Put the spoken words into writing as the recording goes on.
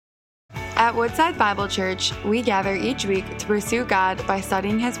At Woodside Bible Church, we gather each week to pursue God by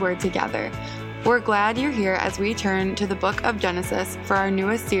studying His Word together. We're glad you're here as we turn to the book of Genesis for our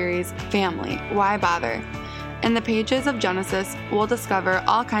newest series, Family, Why Bother? In the pages of Genesis, we'll discover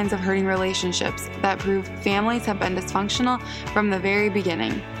all kinds of hurting relationships that prove families have been dysfunctional from the very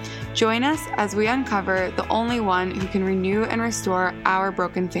beginning. Join us as we uncover the only one who can renew and restore our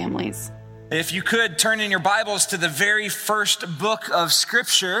broken families. If you could turn in your Bibles to the very first book of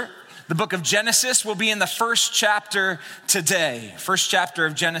Scripture, the book of Genesis. We'll be in the first chapter today, first chapter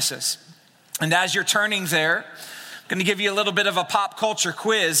of Genesis. And as you're turning there, I'm going to give you a little bit of a pop culture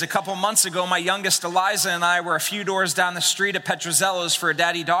quiz. A couple months ago, my youngest Eliza and I were a few doors down the street at Petrozello's for a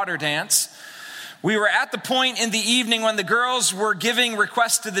daddy-daughter dance. We were at the point in the evening when the girls were giving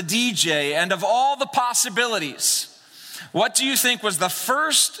requests to the DJ, and of all the possibilities, what do you think was the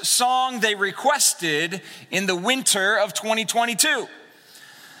first song they requested in the winter of 2022?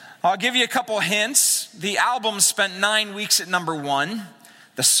 I'll give you a couple hints. The album spent 9 weeks at number one.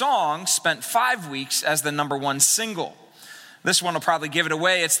 The song spent 5 weeks as the number one single. This one will probably give it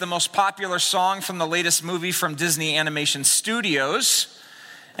away. It's the most popular song from the latest movie from Disney Animation Studios,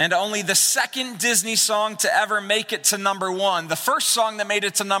 and only the second Disney song to ever make it to number one. The first song that made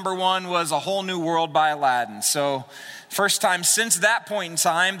it to number one was A Whole New World by Aladdin. So first time since that point in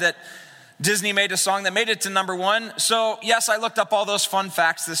time that Disney made a song that made it to number one. So yes, I looked up all those fun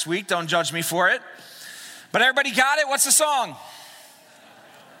facts this week. Don't judge me for it. But everybody got it? What's the song?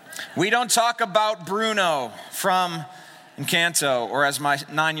 We Don't Talk About Bruno from Encanto, or as my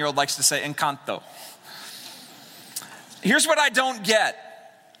 9-year-old likes to say, Encanto. Here's what I don't get.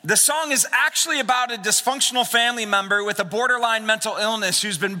 The song is actually about a dysfunctional family member with a borderline mental illness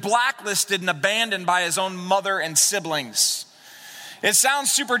who's been blacklisted and abandoned by his own mother and siblings. It sounds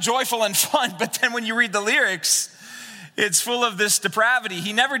super joyful and fun, but then when you read the lyrics, it's full of this depravity.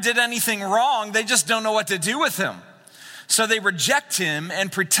 He never did anything wrong. They just don't know what to do with him. So they reject him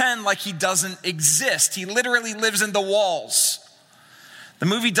and pretend like he doesn't exist. He literally lives in the walls. The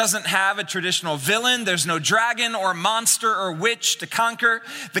movie doesn't have a traditional villain. There's no dragon or monster or witch to conquer.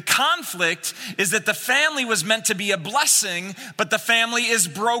 The conflict is that the family was meant to be a blessing, but the family is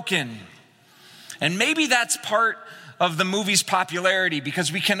broken. And maybe that's part of the movie's popularity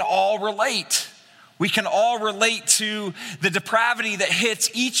because we can all relate. We can all relate to the depravity that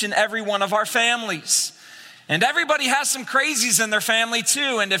hits each and every one of our families. And everybody has some crazies in their family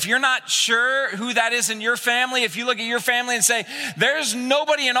too. And if you're not sure who that is in your family, if you look at your family and say, there's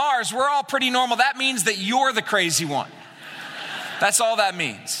nobody in ours, we're all pretty normal, that means that you're the crazy one. That's all that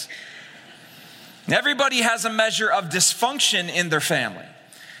means. Everybody has a measure of dysfunction in their family.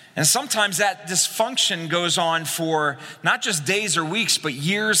 And sometimes that dysfunction goes on for not just days or weeks, but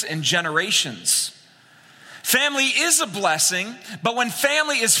years and generations. Family is a blessing, but when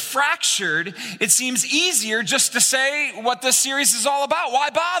family is fractured, it seems easier just to say what this series is all about. Why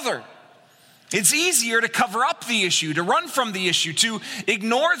bother? It's easier to cover up the issue, to run from the issue, to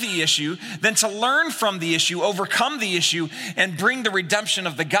ignore the issue, than to learn from the issue, overcome the issue, and bring the redemption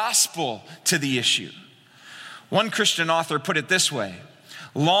of the gospel to the issue. One Christian author put it this way: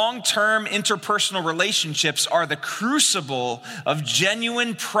 long-term interpersonal relationships are the crucible of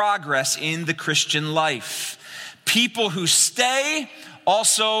genuine progress in the Christian life. People who stay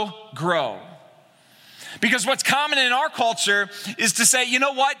also grow. Because what's common in our culture is to say, you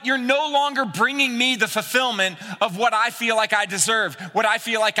know what? You're no longer bringing me the fulfillment of what I feel like I deserve, what I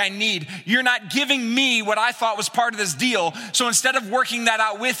feel like I need. You're not giving me what I thought was part of this deal. So instead of working that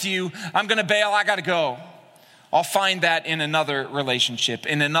out with you, I'm going to bail. I got to go. I'll find that in another relationship,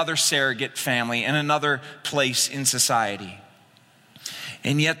 in another surrogate family, in another place in society.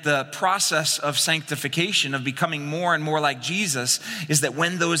 And yet the process of sanctification, of becoming more and more like Jesus, is that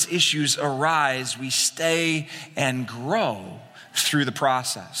when those issues arise, we stay and grow through the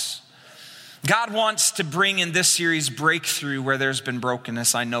process. God wants to bring in this series breakthrough where there's been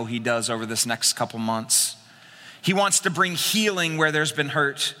brokenness. I know He does over this next couple months. He wants to bring healing where there's been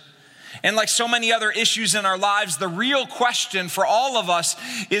hurt. And like so many other issues in our lives, the real question for all of us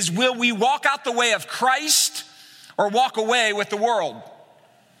is, will we walk out the way of Christ or walk away with the world?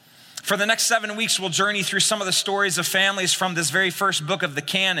 For the next 7 weeks, we'll journey through some of the stories of families from this very first book of the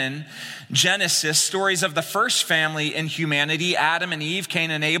canon, Genesis, stories of the first family in humanity, Adam and Eve, Cain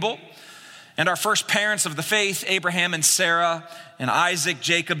and Abel, and our first parents of the faith, Abraham and Sarah, and Isaac,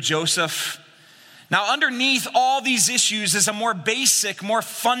 Jacob, Joseph. Now, underneath all these issues is a more basic, more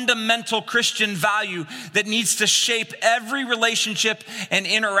fundamental Christian value that needs to shape every relationship and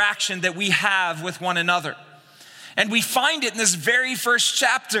interaction that we have with one another. And we find it in this very first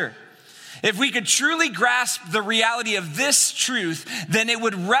chapter. If we could truly grasp the reality of this truth, then it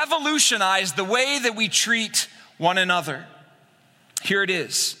would revolutionize the way that we treat one another. Here it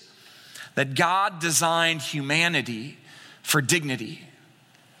is, that God designed humanity for dignity.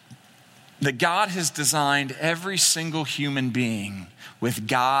 That God has designed every single human being with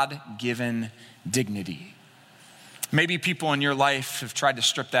God-given dignity. Maybe people in your life have tried to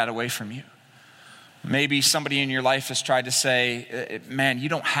strip that away from you. Maybe somebody in your life has tried to say, man, you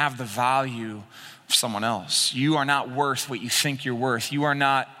don't have the value of someone else. You are not worth what you think you're worth. You are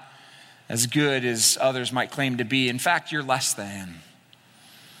not as good as others might claim to be. In fact, you're less than.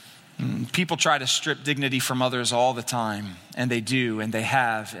 People try to strip dignity from others all the time, and they do, and they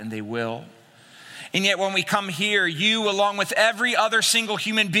have, and they will. And yet when we come here, you, along with every other single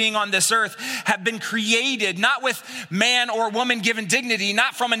human being on this earth, have been created not with man or woman given dignity,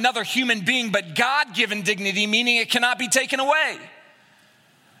 not from another human being, but God-given dignity, meaning it cannot be taken away.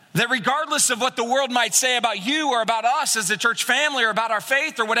 That regardless of what the world might say about you or about us as a church family or about our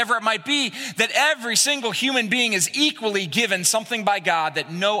faith or whatever it might be, that every single human being is equally given something by God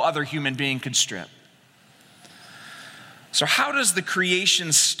that no other human being could strip. So how does the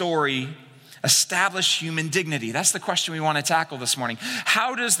creation story establish human dignity? That's the question we want to tackle this morning.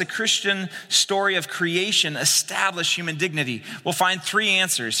 How does the Christian story of creation establish human dignity? We'll find three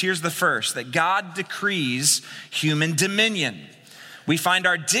answers. Here's the first, that God decrees human dominion. We find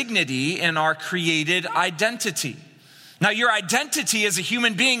our dignity in our created identity. Now, your identity as a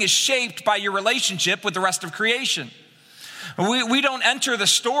human being is shaped by your relationship with the rest of creation. We don't enter the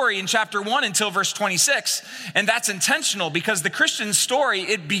story in chapter 1 until verse 26, and that's intentional because the Christian story,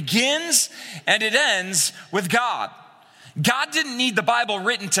 it begins and it ends with God. God didn't need the Bible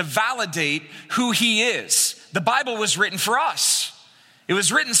written to validate who he is. The Bible was written for us. It was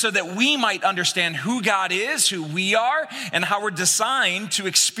written so that we might understand who God is, who we are, and how we're designed to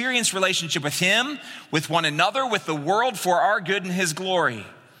experience relationship with him, with one another, with the world for our good and his glory.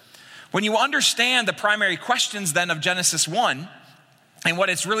 When you understand the primary questions then of Genesis 1 and what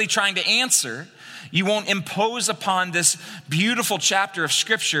it's really trying to answer, you won't impose upon this beautiful chapter of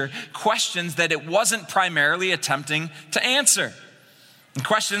Scripture questions that it wasn't primarily attempting to answer. And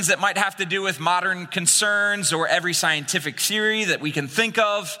questions that might have to do with modern concerns or every scientific theory that we can think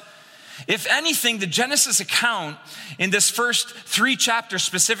of. If anything, the Genesis account in this first 3 chapters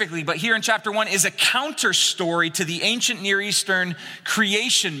specifically, but here in chapter 1, is a counter story to the ancient Near Eastern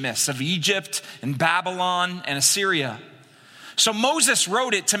creation myths of Egypt and Babylon and Assyria. So Moses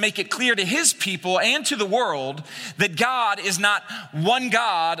wrote it to make it clear to his people and to the world that God is not one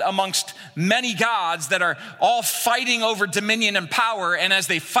God amongst many gods that are all fighting over dominion and power. And as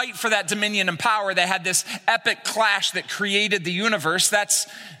they fight for that dominion and power, they had this epic clash that created the universe. That's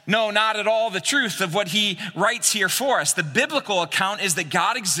not at all the truth of what he writes here for us. The biblical account is that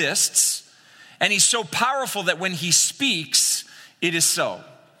God exists, and he's so powerful that when he speaks, it is so.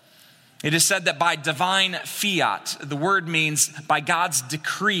 It is said that by divine fiat, the word means by God's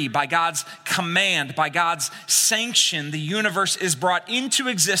decree, by God's command, by God's sanction, the universe is brought into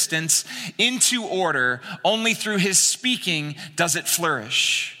existence, into order. Only through his speaking does it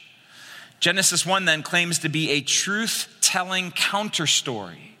flourish. Genesis 1 then claims to be a truth-telling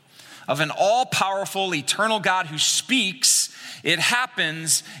counter-story of an all-powerful, eternal God who speaks, it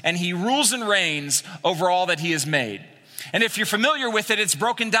happens, and he rules and reigns over all that he has made. And if you're familiar with it, it's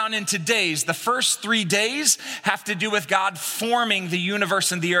broken down into days. The first 3 days have to do with God forming the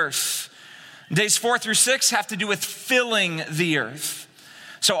universe and the earth. Days 4 through 6 have to do with filling the earth.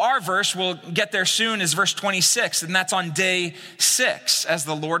 So our verse, we'll get there soon, is verse 26, and that's on day 6 as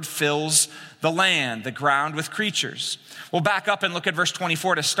the Lord fills the land, the ground with creatures. We'll back up and look at verse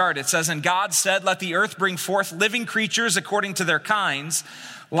 24 to start. It says, "And God said, let the earth bring forth living creatures according to their kinds,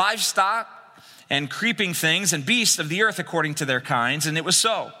 livestock, and creeping things, and beasts of the earth according to their kinds. And it was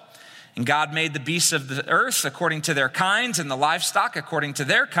so. And God made the beasts of the earth according to their kinds, and the livestock according to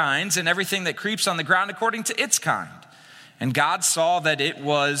their kinds, and everything that creeps on the ground according to its kind. And God saw that it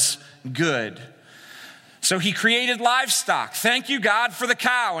was good." So he created livestock. Thank you, God, for the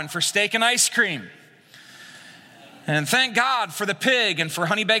cow and for steak and ice cream. And thank God for the pig and for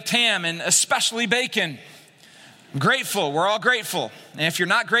honey-baked ham and especially bacon. I'm grateful. We're all grateful. And if you're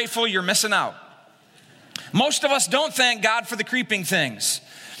not grateful, you're missing out. Most of us don't thank God for the creeping things.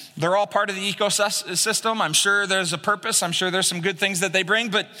 They're all part of the ecosystem. I'm sure there's a purpose. I'm sure there's some good things that they bring,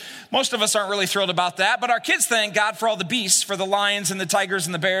 but most of us aren't really thrilled about that. But our kids thank God for all the beasts, for the lions and the tigers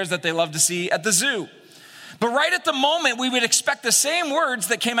and the bears that they love to see at the zoo. But right at the moment, we would expect the same words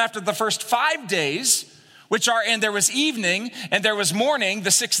that came after the first 5 days, which are, and there was evening and there was morning,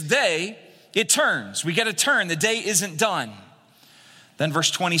 the 6th day, it turns. We get a turn. The day isn't done. Then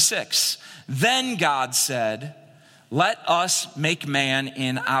verse 26, then God said, let us make man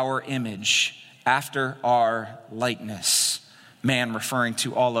in our image, after our likeness. Man referring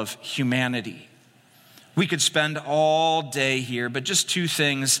to all of humanity. We could spend all day here, but just two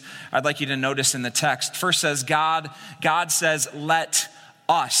things I'd like you to notice in the text. First says God says, let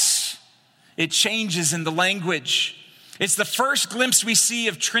us. It changes in the language. It's the first glimpse we see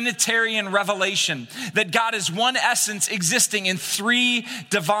of Trinitarian revelation, that God is one essence existing in three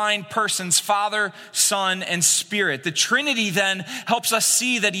divine persons, Father, Son, and Spirit. The Trinity then helps us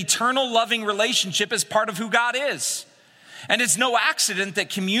see that eternal loving relationship is part of who God is. And it's no accident that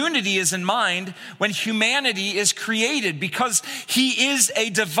community is in mind when humanity is created, because he is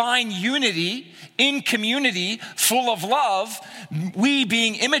a divine unity in community full of love. We,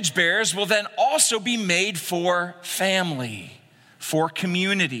 being image bearers, will then also be made for family, for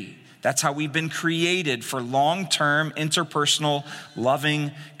community. That's how we've been created, for long-term, interpersonal, loving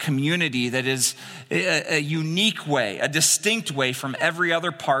community that is a unique way, a distinct way from every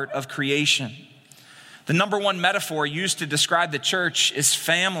other part of creation. The number one metaphor used to describe the church is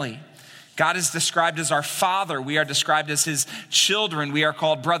family. God is described as our Father. We are described as his children. We are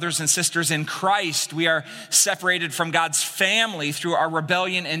called brothers and sisters in Christ. We are separated from God's family through our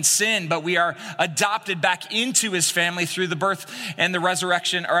rebellion and sin, but we are adopted back into his family through the birth and the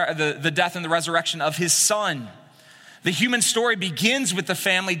resurrection, or the death and the resurrection of his Son. The human story begins with the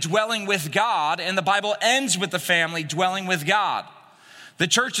family dwelling with God, and the Bible ends with the family dwelling with God. The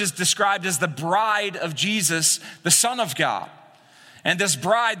church is described as the bride of Jesus, the Son of God. And this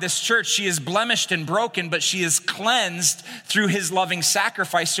bride, this church, she is blemished and broken, but she is cleansed through his loving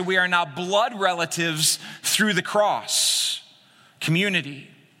sacrifice. So we are now blood relatives through the cross. Community.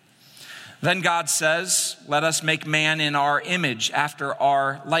 Then God says, let us make man in our image, after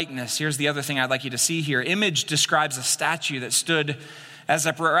our likeness. Here's the other thing I'd like you to see here. Image describes a statue that stood as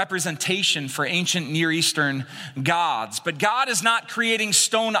a representation for ancient Near Eastern gods. But God is not creating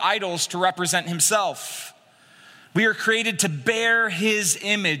stone idols to represent himself. We are created to bear his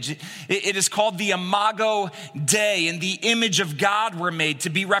image. It is called the Imago Dei. In the image of God we're made to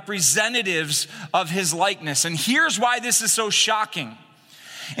be representatives of his likeness. And here's why this is so shocking.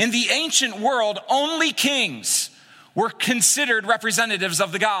 In the ancient world, only kings were considered representatives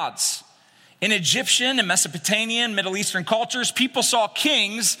of the gods. In Egyptian and Mesopotamian, Middle Eastern cultures, people saw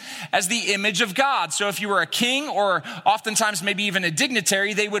kings as the image of God. So if you were a king, or oftentimes maybe even a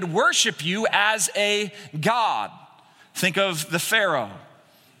dignitary, they would worship you as a god. Think of the Pharaoh.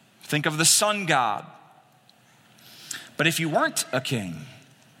 Think of the sun god. But if you weren't a king,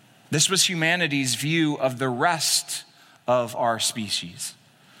 this was humanity's view of the rest of our species.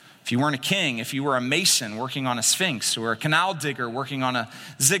 If you weren't a king, if you were a mason working on a sphinx, or a canal digger working on a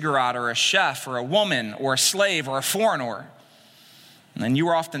ziggurat, or a chef, or a woman, or a slave, or a foreigner, then you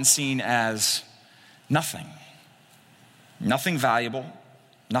were often seen as nothing. Nothing valuable,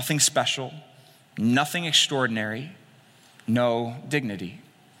 nothing special, nothing extraordinary, no dignity.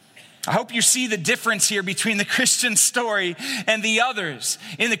 I hope you see the difference here between the Christian story and the others.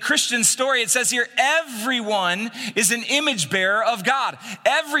 In the Christian story, it says here, everyone is an image bearer of God.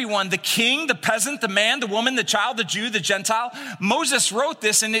 Everyone, the king, the peasant, the man, the woman, the child, the Jew, the Gentile. Moses wrote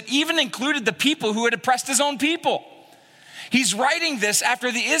this, and it even included the people who had oppressed his own people. He's writing this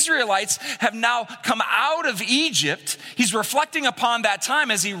after the Israelites have now come out of Egypt. He's reflecting upon that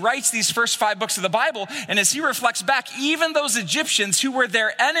time as he writes these first 5 books of the Bible. And as he reflects back, even those Egyptians who were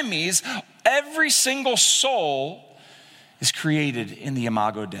their enemies, every single soul is created in the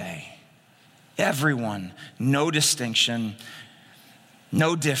Imago Dei. Everyone, no distinction,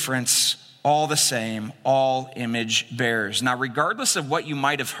 no difference, all the same, all image bearers. Now, regardless of what you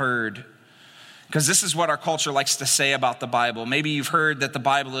might have heard, because this is what our culture likes to say about the Bible. Maybe you've heard that the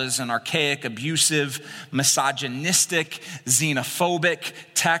Bible is an archaic, abusive, misogynistic, xenophobic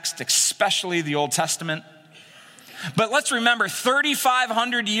text, especially the Old Testament. But let's remember,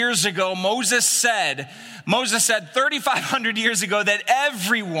 3,500 years ago, Moses said 3,500 years ago that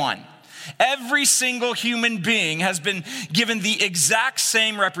every single human being has been given the exact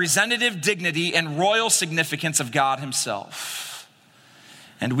same representative dignity and royal significance of God himself.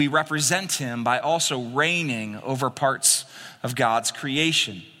 And we represent him by also reigning over parts of God's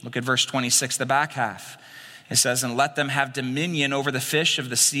creation. Look at verse 26, the back half. It says, and let them have dominion over the fish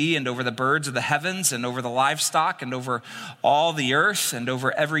of the sea, and over the birds of the heavens, and over the livestock, and over all the earth, and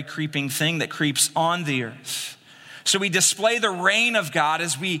over every creeping thing that creeps on the earth. So we display the reign of God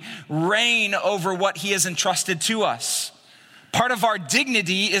as we reign over what he has entrusted to us. Part of our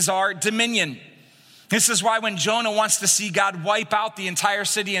dignity is our dominion. This is why when Jonah wants to see God wipe out the entire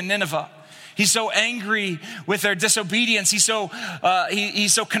city of Nineveh, He's so angry with their disobedience. He's so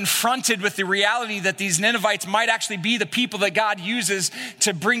confronted with the reality that these Ninevites might actually be the people that God uses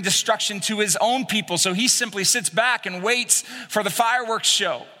to bring destruction to his own people. So he simply sits back and waits for the fireworks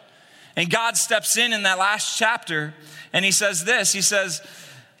show. And God steps in that last chapter, and he says this. He says,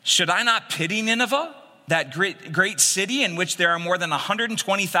 should I not pity Nineveh, that great city in which there are more than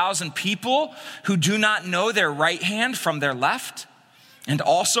 120,000 people who do not know their right hand from their left, and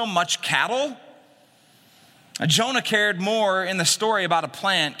also much cattle? Jonah cared more in the story about a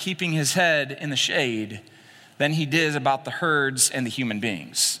plant keeping his head in the shade than he did about the herds and the human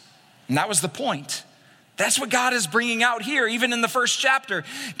beings. And that was the point. That's what God is bringing out here, even in the first chapter.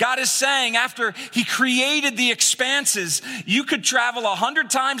 God is saying after he created the expanses, you could travel 100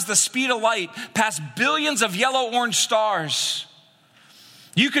 times the speed of light past billions of yellow-orange stars.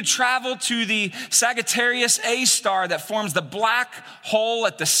 You could travel to the Sagittarius A star that forms the black hole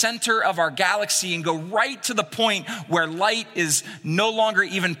at the center of our galaxy and go right to the point where light is no longer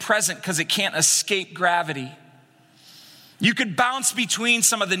even present because it can't escape gravity. You could bounce between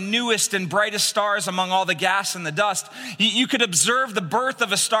some of the newest and brightest stars among all the gas and the dust. You could observe the birth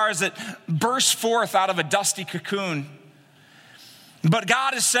of a star as it bursts forth out of a dusty cocoon. But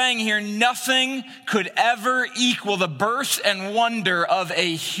God is saying here, nothing could ever equal the birth and wonder of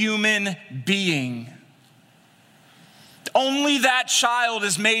a human being. Only that child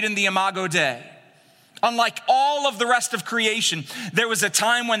is made in the Imago Dei. Unlike all of the rest of creation, there was a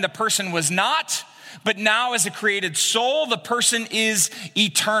time when the person was not, but now as a created soul, the person is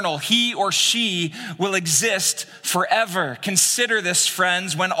eternal. He or she will exist forever. Consider this,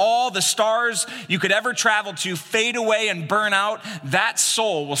 friends. When all the stars you could ever travel to fade away and burn out, that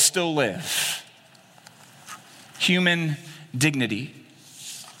soul will still live. Human dignity.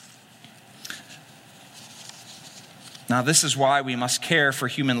 Now, this is why we must care for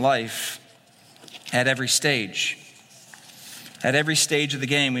human life at every stage. At every stage of the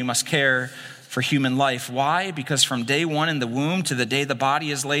game, we must care for human life. Why? Because from day one in the womb to the day the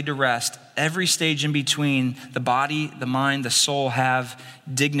body is laid to rest, every stage in between, the body, the mind, the soul have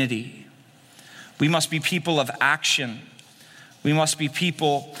dignity. We must be people of action. We must be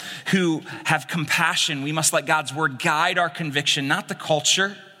people who have compassion. We must let God's word guide our conviction, not the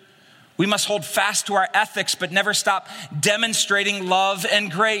culture. We must hold fast to our ethics, but never stop demonstrating love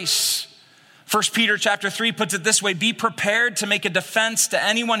and grace. 1 Peter chapter 3 puts it this way: be prepared to make a defense to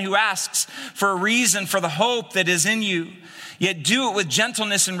anyone who asks for a reason for the hope that is in you, yet do it with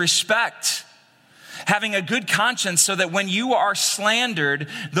gentleness and respect, having a good conscience, so that when you are slandered,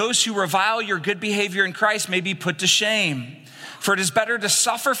 those who revile your good behavior in Christ may be put to shame. For it is better to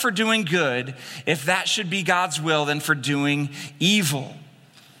suffer for doing good, if that should be God's will, than for doing evil.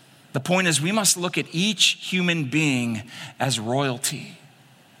 The point is, we must look at each human being as royalty,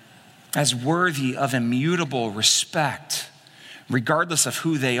 as worthy of immutable respect, regardless of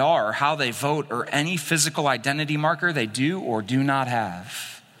who they are, how they vote, or any physical identity marker they do or do not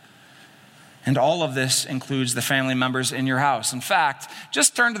have. And all of this includes the family members in your house. In fact,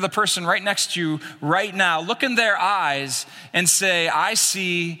 just turn to the person right next to you right now, look in their eyes and say, I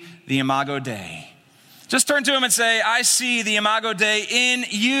see the Imago Dei. Just turn to him and say, I see the Imago Dei in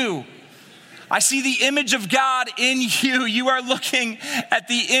you. I see the image of God in you. You are looking at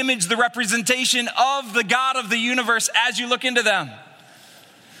the image, the representation of the God of the universe as you look into them.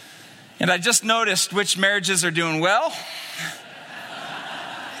 And I just noticed which marriages are doing well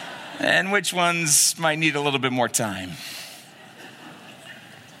and which ones might need a little bit more time.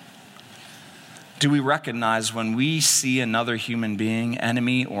 Do we recognize when we see another human being,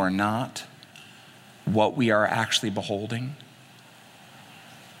 enemy or not, what we are actually beholding?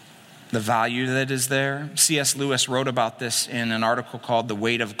 The value that is there. C.S. Lewis wrote about this in an article called The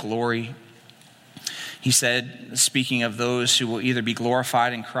Weight of Glory. He said, speaking of those who will either be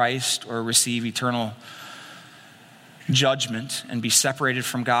glorified in Christ or receive eternal judgment and be separated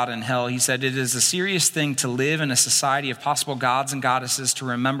from God in hell, he said, it is a serious thing to live in a society of possible gods and goddesses to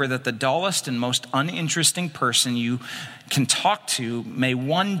remember that the dullest and most uninteresting person you can talk to may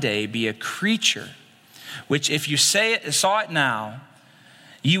one day be a creature, which if you saw it now,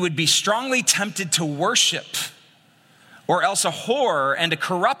 you would be strongly tempted to worship, or else a horror and a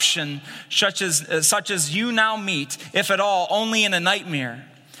corruption such as you now meet, if at all, only in a nightmare.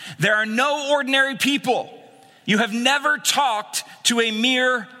 There are no ordinary people. You have never talked to a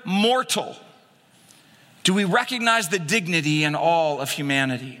mere mortal. Do we recognize the dignity in all of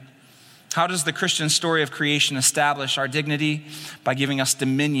humanity? How does the Christian story of creation establish our dignity? By giving us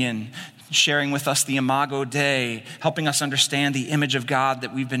dominion, sharing with us the Imago Dei, helping us understand the image of God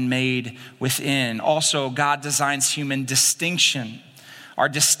that we've been made within. Also, God designs human distinction. Our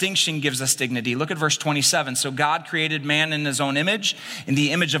distinction gives us dignity. Look at verse 27. So God created man in his own image. In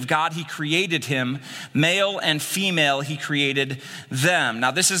the image of God, he created him. Male and female, he created them.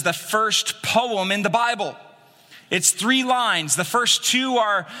 Now, this is the first poem in the Bible. It's 3 lines. The first 2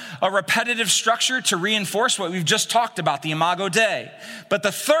 are a repetitive structure to reinforce what we've just talked about, the Imago Dei. But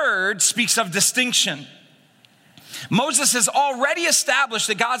the third speaks of distinction. Moses has already established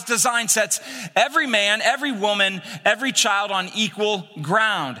that God's design sets every man, every woman, every child on equal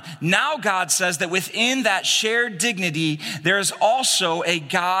ground. Now God says that within that shared dignity, there is also a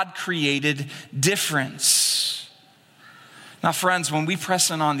God-created difference. Now, friends, when we press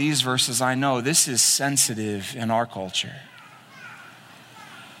in on these verses, I know this is sensitive in our culture.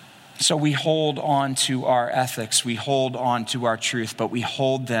 So we hold on to our ethics, we hold on to our truth, but we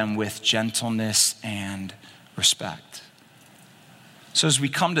hold them with gentleness and respect. So as we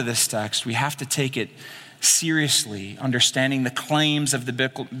come to this text, we have to take it seriously, understanding the claims of the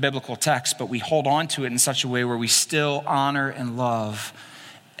biblical text, but we hold on to it in such a way where we still honor and love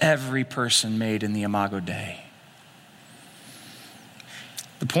every person made in the Imago Dei.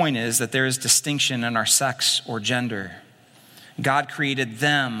 The point is that there is distinction in our sex or gender. God created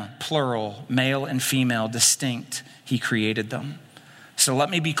them, plural, male and female, distinct. He created them. So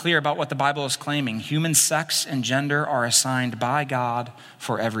let me be clear about what the Bible is claiming. Human sex and gender are assigned by God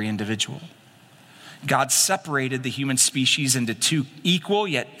for every individual. God separated the human species into 2 equal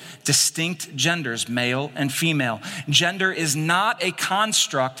yet distinct genders, male and female. Gender is not a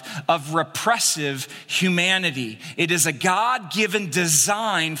construct of repressive humanity. It is a God-given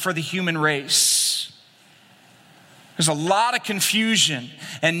design for the human race. There's a lot of confusion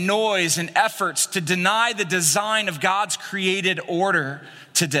and noise and efforts to deny the design of God's created order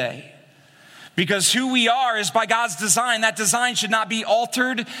today. Because who we are is by God's design. That design should not be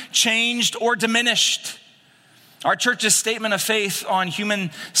altered, changed, or diminished. Our church's statement of faith on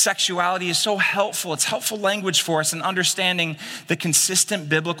human sexuality is so helpful. It's helpful language for us in understanding the consistent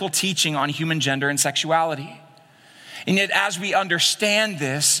biblical teaching on human gender and sexuality. And yet, as we understand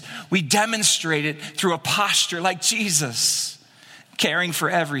this, we demonstrate it through a posture like Jesus, caring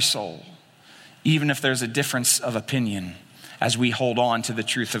for every soul, even if there's a difference of opinion, as we hold on to the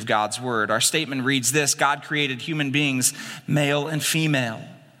truth of God's word. Our statement reads this: God created human beings, male and female.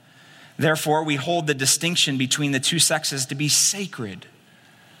 Therefore, we hold the distinction between the 2 sexes to be sacred,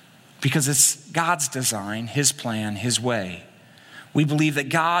 because it's God's design, his plan, his way. We believe that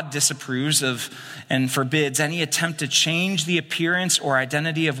God disapproves of and forbids any attempt to change the appearance or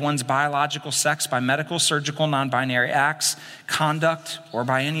identity of one's biological sex by medical, surgical, non-binary acts, conduct, or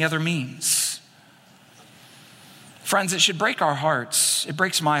by any other means. Friends, it should break our hearts. It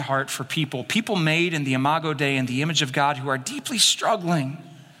breaks my heart for people made in the Imago Dei in the image of God who are deeply struggling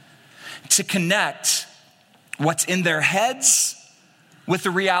to connect what's in their heads with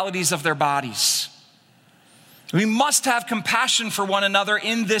the realities of their bodies. We must have compassion for one another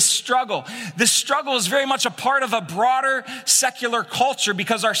in this struggle. This struggle is very much a part of a broader secular culture,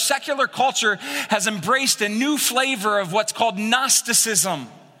 because our secular culture has embraced a new flavor of what's called Gnosticism.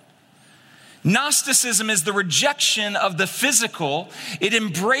 Gnosticism is the rejection of the physical. It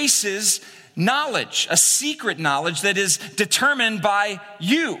embraces knowledge, a secret knowledge that is determined by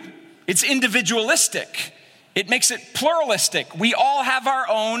you. It's individualistic. It makes it pluralistic. We all have our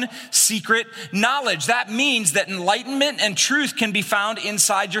own secret knowledge. That means that enlightenment and truth can be found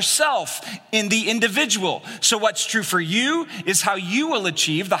inside yourself, in the individual. So what's true for you is how you will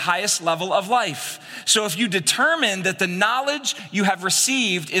achieve the highest level of life. So if you determine that the knowledge you have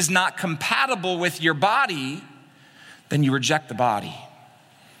received is not compatible with your body, then you reject the body.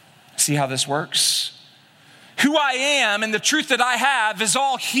 See how this works? Who I am and the truth that I have is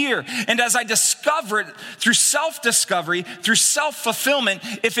all here. And as I discover it through self-discovery, through self-fulfillment,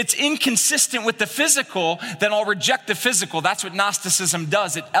 if it's inconsistent with the physical, then I'll reject the physical. That's what Gnosticism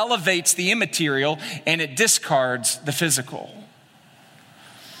does. It elevates the immaterial and it discards the physical.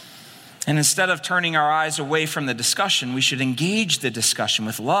 And instead of turning our eyes away from the discussion, we should engage the discussion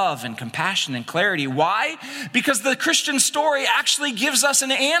with love and compassion and clarity. Why? Because the Christian story actually gives us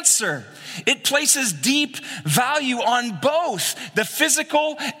an answer. It places deep value on both the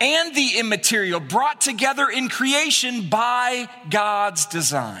physical and the immaterial, brought together in creation by God's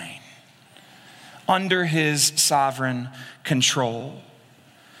design, under his sovereign control.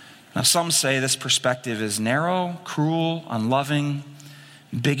 Now, some say this perspective is narrow, cruel, unloving,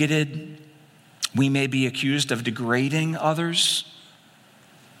 bigoted. We may be accused of degrading others.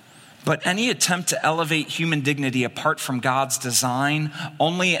 But any attempt to elevate human dignity apart from God's design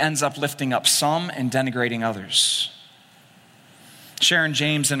only ends up lifting up some and denigrating others. Sharon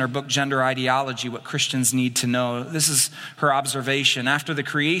James, in her book, Gender Ideology, What Christians Need to Know, this is her observation. After the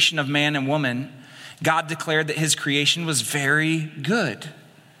creation of man and woman, God declared that his creation was very good.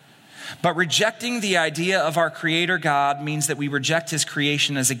 But rejecting the idea of our Creator God means that we reject his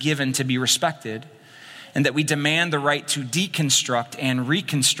creation as a given to be respected, and that we demand the right to deconstruct and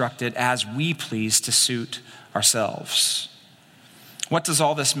reconstruct it as we please to suit ourselves. What does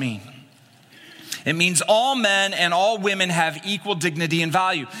all this mean? It means all men and all women have equal dignity and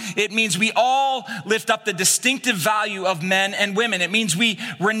value. It means we all lift up the distinctive value of men and women. It means we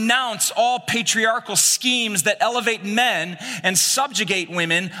renounce all patriarchal schemes that elevate men and subjugate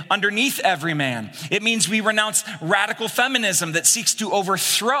women underneath every man. It means we renounce radical feminism that seeks to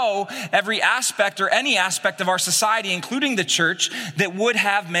overthrow every aspect or any aspect of our society, including the church, that would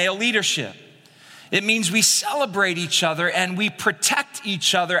have male leadership. It means we celebrate each other and we protect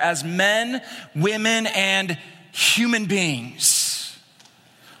each other as men, women, and human beings.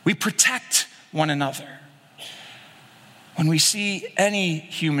 We protect one another. When we see any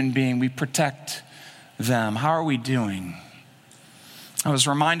human being, we protect them. How are we doing? I was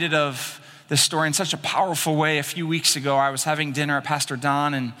reminded of this story in such a powerful way. A few weeks ago, I was having dinner at Pastor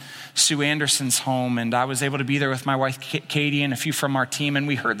Don and Sue Anderson's home, and I was able to be there with my wife, Katie, and a few from our team, and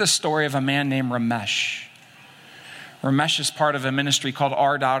we heard the story of a man named Ramesh. Ramesh is part of a ministry called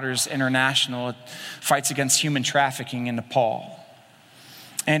Our Daughters International. It fights against human trafficking in Nepal.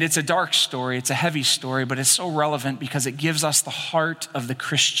 And it's a dark story, it's a heavy story, but it's so relevant because it gives us the heart of the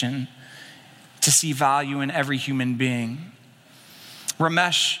Christian to see value in every human being.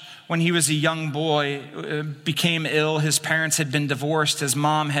 Ramesh, when he was a young boy, became ill. His parents had been divorced. His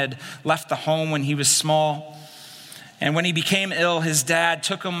mom had left the home when he was small. And when he became ill, his dad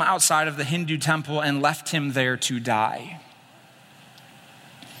took him outside of the Hindu temple and left him there to die.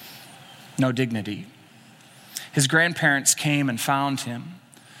 No dignity. His grandparents came and found him,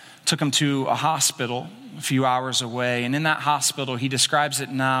 took him to a hospital a few hours away. And in that hospital, he describes it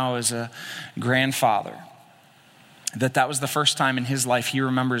now as a grandfather. That was the first time in his life he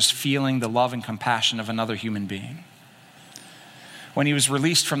remembers feeling the love and compassion of another human being. When he was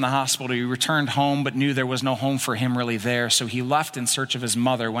released from the hospital, he returned home, but knew there was no home for him really there. So he left in search of his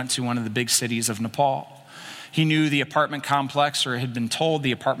mother, went to one of the big cities of Nepal. He knew the apartment complex, or had been told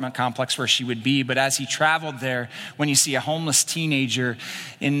the apartment complex where she would be. But as he traveled there, when you see a homeless teenager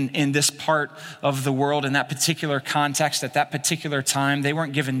in this part of the world, in that particular context, at that particular time, they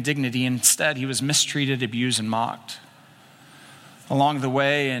weren't given dignity. Instead, he was mistreated, abused, and mocked. Along the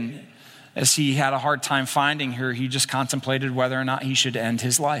way, and as he had a hard time finding her, he just contemplated whether or not he should end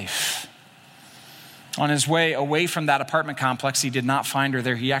his life. On his way away from that apartment complex, he did not find her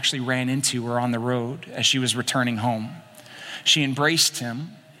there. He actually ran into her on the road as she was returning home. She embraced him,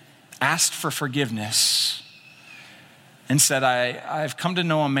 asked for forgiveness, and said, I've come to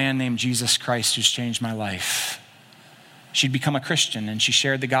know a man named Jesus Christ who's changed my life. She'd become a Christian, and she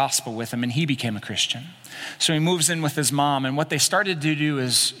shared the gospel with him, and he became a Christian. So he moves in with his mom, and what they started to do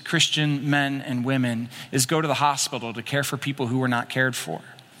as Christian men and women is go to the hospital to care for people who were not cared for.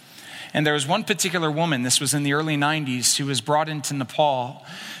 And there was one particular woman, this was in the early 90s, who was brought into Nepal.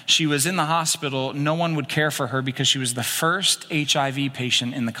 She was in the hospital. No one would care for her because she was the first HIV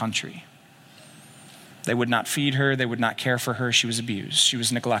patient in the country. They would not feed her. They would not care for her. She was abused. She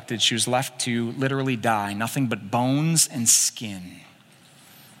was neglected. She was left to literally die, nothing but bones and skin.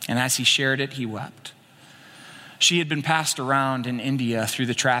 And as he shared it, he wept. She had been passed around in India through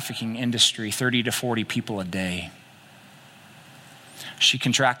the trafficking industry, 30 to 40 people a day. She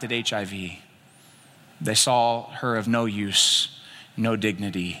contracted HIV. They saw her of no use, no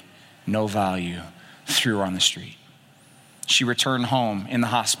dignity, no value, threw her on the street. She returned home in the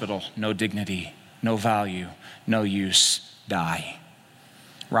hospital, no dignity, no value, no use, die.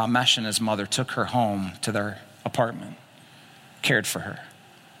 Ramesh and his mother took her home to their apartment, cared for her.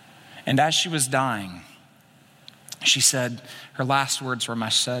 And as she was dying, she said, her last words,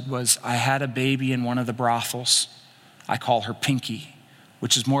 Ramesh said, was, I had a baby in one of the brothels. I call her Pinky,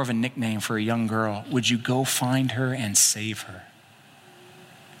 which is more of a nickname for a young girl. Would you go find her and save her?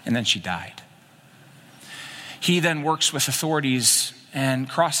 And then she died. He then works with authorities and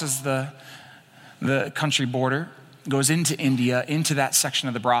crosses the country border, goes into India, into that section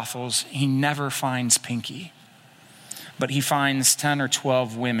of the brothels. He never finds Pinky, but he finds 10 or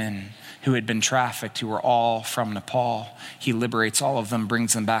 12 women who had been trafficked, who were all from Nepal. He liberates all of them,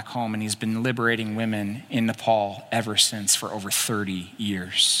 brings them back home, and he's been liberating women in Nepal ever since for over 30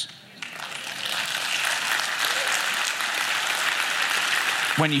 years.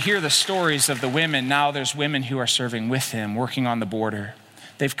 When you hear the stories of the women, now there's women who are serving with him, working on the border.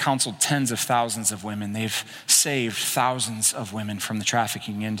 They've counseled tens of thousands of women. They've saved thousands of women from the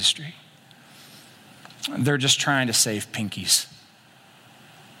trafficking industry. They're just trying to save pinkies.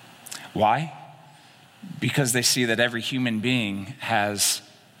 Why? Because they see that every human being has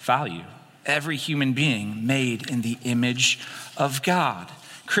value. Every human being made in the image of God.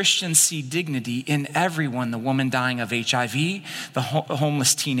 Christians see dignity in everyone, the woman dying of HIV, the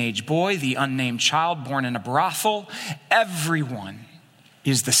homeless teenage boy, the unnamed child born in a brothel. Everyone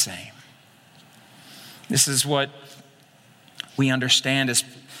is the same. This is what we understand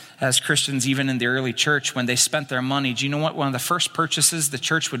as Christians, even in the early church, when they spent their money. Do you know what one of the first purchases the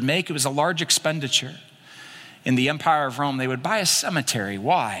church would make? It was a large expenditure. In the Empire of Rome, they would buy a cemetery.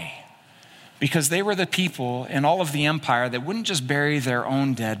 Why? Because they were the people in all of the empire that wouldn't just bury their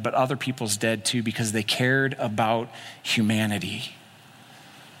own dead, but other people's dead too, because they cared about humanity.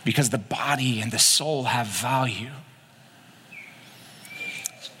 Because the body and the soul have value.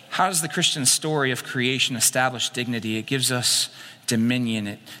 How does the Christian story of creation establish dignity? It gives us dominion.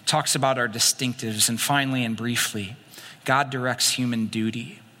 It talks about our distinctives. And finally and briefly, God directs human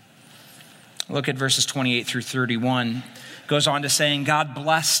duty. Look at verses 28 through 31. It goes on to saying, God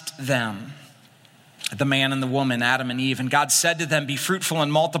blessed them, the man and the woman, Adam and Eve. And God said to them, be fruitful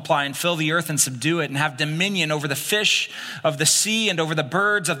and multiply and fill the earth and subdue it and have dominion over the fish of the sea and over the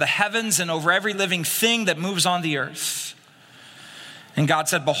birds of the heavens and over every living thing that moves on the earth. And God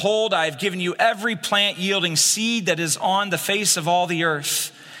said, behold, I have given you every plant yielding seed that is on the face of all the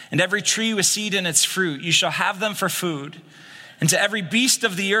earth, and every tree with seed in its fruit. You shall have them for food. And to every beast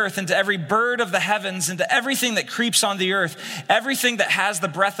of the earth, and to every bird of the heavens, and to everything that creeps on the earth, everything that has the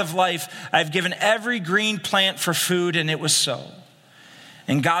breath of life, I have given every green plant for food, and it was so.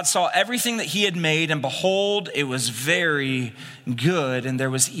 And God saw everything that he had made, and behold, it was very good. And there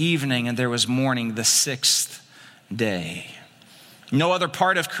was evening, and there was morning, the sixth day. No other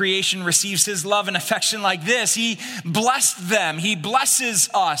part of creation receives his love and affection like this. He blessed them. He blesses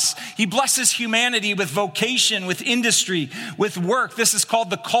us. He blesses humanity with vocation, with industry, with work. This is called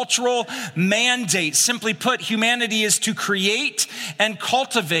the cultural mandate. Simply put, humanity is to create and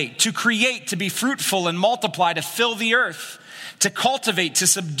cultivate, to create, to be fruitful and multiply, to fill the earth, to cultivate, to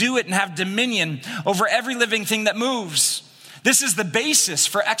subdue it and have dominion over every living thing that moves. This is the basis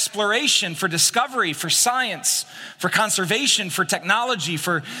for exploration, for discovery, for science, for conservation, for technology,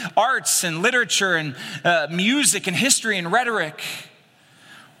 for arts and literature and music and history and rhetoric.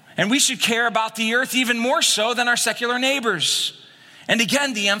 And we should care about the earth even more so than our secular neighbors. And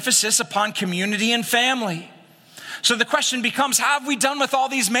again, the emphasis upon community and family. So the question becomes, how have we done with all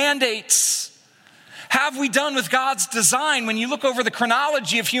these mandates? Have we done with God's design? When you look over the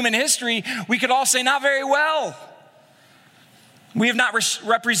chronology of human history, we could all say not very well. We have not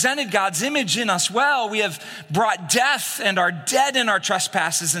represented God's image in us well. We have brought death and are dead in our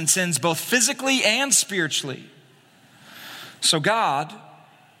trespasses and sins, both physically and spiritually. So God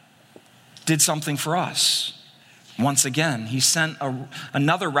did something for us. Once again, he sent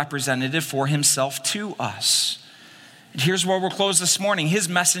another representative for himself to us. Here's where we'll close this morning. His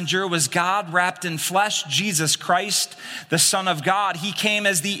messenger was God wrapped in flesh, Jesus Christ, the Son of God. He came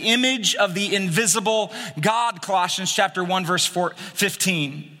as the image of the invisible God, Colossians chapter 1, verse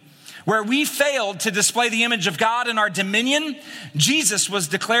 15. Where we failed to display the image of God in our dominion, Jesus was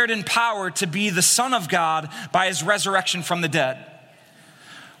declared in power to be the Son of God by his resurrection from the dead.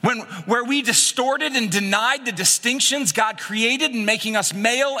 Where we distorted and denied the distinctions God created in making us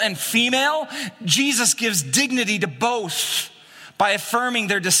male and female, Jesus gives dignity to both by affirming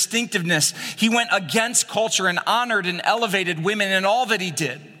their distinctiveness. He went against culture and honored and elevated women in all that he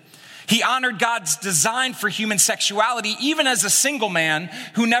did. He honored God's design for human sexuality, even as a single man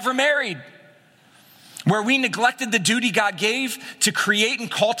who never married. Where we neglected the duty God gave to create and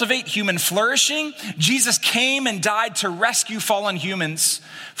cultivate human flourishing, Jesus came and died to rescue fallen humans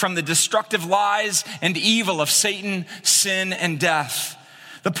from the destructive lies and evil of Satan, sin, and death.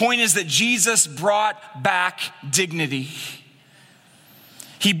 The point is that Jesus brought back dignity.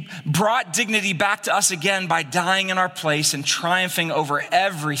 He brought dignity back to us again by dying in our place and triumphing over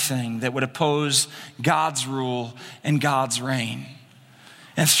everything that would oppose God's rule and God's reign.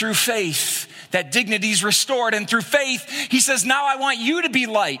 And through faith, that dignity is restored. And through faith, he says, now I want you to be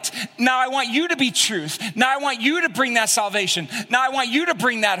light. Now I want you to be truth. Now I want you to bring that salvation. Now I want you to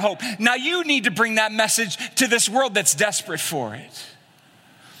bring that hope. Now you need to bring that message to this world that's desperate for it.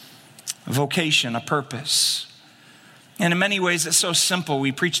 A vocation, a purpose. And in many ways, it's so simple.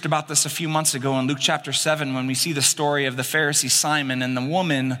 We preached about this a few months ago in Luke chapter 7 when we see the story of the Pharisee Simon and the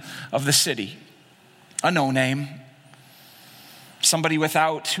woman of the city. A no-name. somebody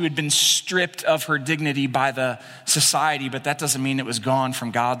who had been stripped of her dignity by the society, but that doesn't mean it was gone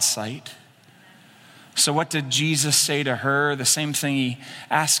from God's sight. So what did Jesus say to her? The same thing he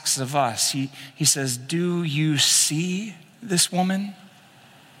asks of us. He says, do you see this woman?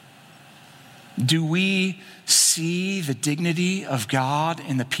 Do we see the dignity of God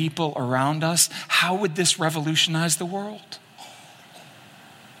in the people around us? How would this revolutionize the world?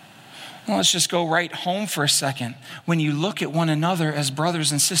 Well, let's just go right home for a second. When you look at one another as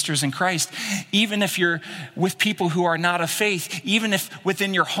brothers and sisters in Christ, even if you're with people who are not of faith, even if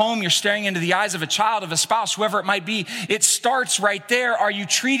within your home you're staring into the eyes of a child, of a spouse, whoever it might be, it starts right there. Are you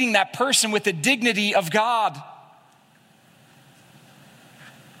treating that person with the dignity of God?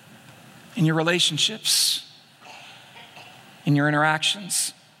 In your relationships, in your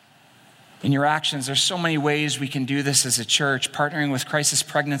interactions, in your actions. There's so many ways we can do this as a church, partnering with crisis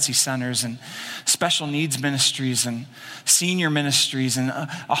pregnancy centers and special needs ministries and senior ministries and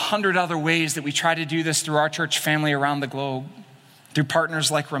 100 other ways that we try to do this through our church family around the globe, through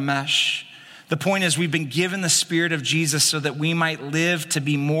partners like Ramesh. The point is, we've been given the Spirit of Jesus so that we might live to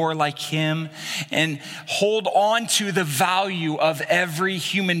be more like him and hold on to the value of every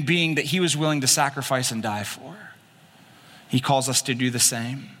human being that he was willing to sacrifice and die for. He calls us to do the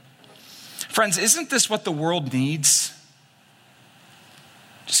same. Friends, isn't this what the world needs?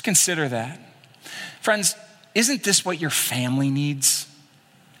 Just consider that. Friends, isn't this what your family needs?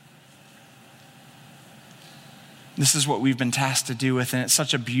 This is what we've been tasked to do with, and it's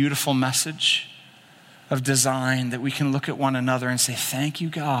such a beautiful message of design that we can look at one another and say, thank you,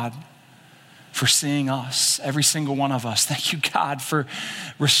 God, for seeing us, every single one of us. Thank you, God, for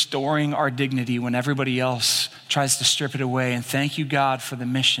restoring our dignity when everybody else tries to strip it away. And thank you, God, for the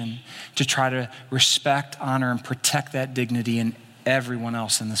mission to try to respect, honor, and protect that dignity in everyone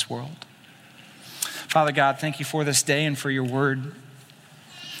else in this world. Father God, thank you for this day and for your word.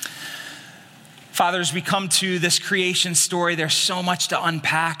 Father, as we come to this creation story, there's so much to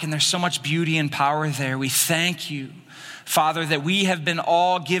unpack and there's so much beauty and power there. We thank you, Father, that we have been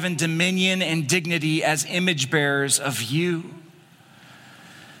all given dominion and dignity as image bearers of you.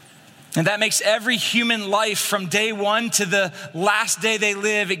 And that makes every human life from day one to the last day they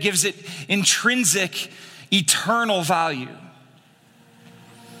live, it gives it intrinsic, eternal value.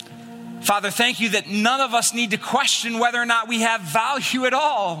 Father, thank you that none of us need to question whether or not we have value at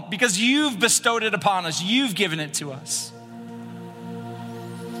all because you've bestowed it upon us. You've given it to us.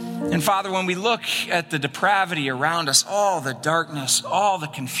 And Father, when we look at the depravity around us, all the darkness, all the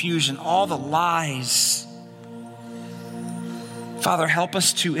confusion, all the lies, Father, help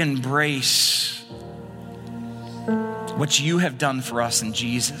us to embrace what you have done for us in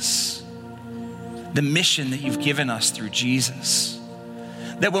Jesus, the mission that you've given us through Jesus.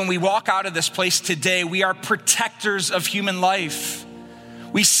 That when we walk out of this place today, we are protectors of human life.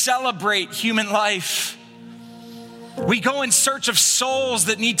 We celebrate human life. We go in search of souls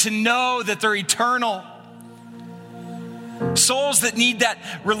that need to know that they're eternal. Souls that need that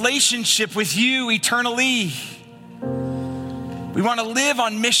relationship with you eternally. We want to live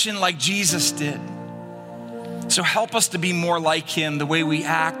on mission like Jesus did. So help us to be more like him, the way we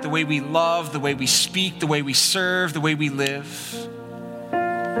act, the way we love, the way we speak, the way we serve, the way we live.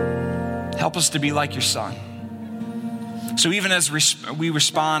 Help us to be like your son. So even as we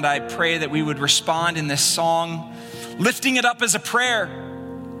respond, I pray that we would respond in this song, lifting it up as a prayer,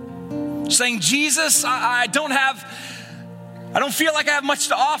 saying, Jesus, I don't feel like I have much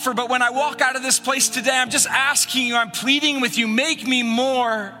to offer, but when I walk out of this place today, I'm just asking you, I'm pleading with you, make me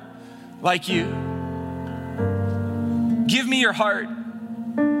more like you. Give me your heart.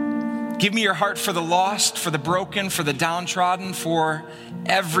 Give me your heart for the lost, for the broken, for the downtrodden, for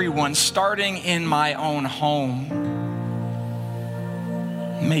everyone, starting in my own home.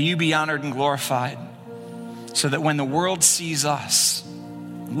 May you be honored and glorified so that when the world sees us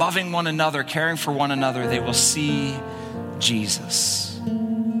loving one another, caring for one another, they will see Jesus.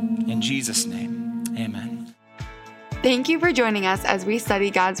 In Jesus' name, amen. Thank you for joining us as we study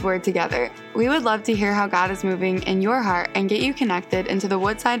God's Word together. We would love to hear how God is moving in your heart and get you connected into the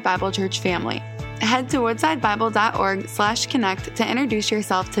Woodside Bible Church family. Head to woodsidebible.org/connect to introduce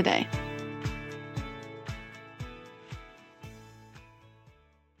yourself today.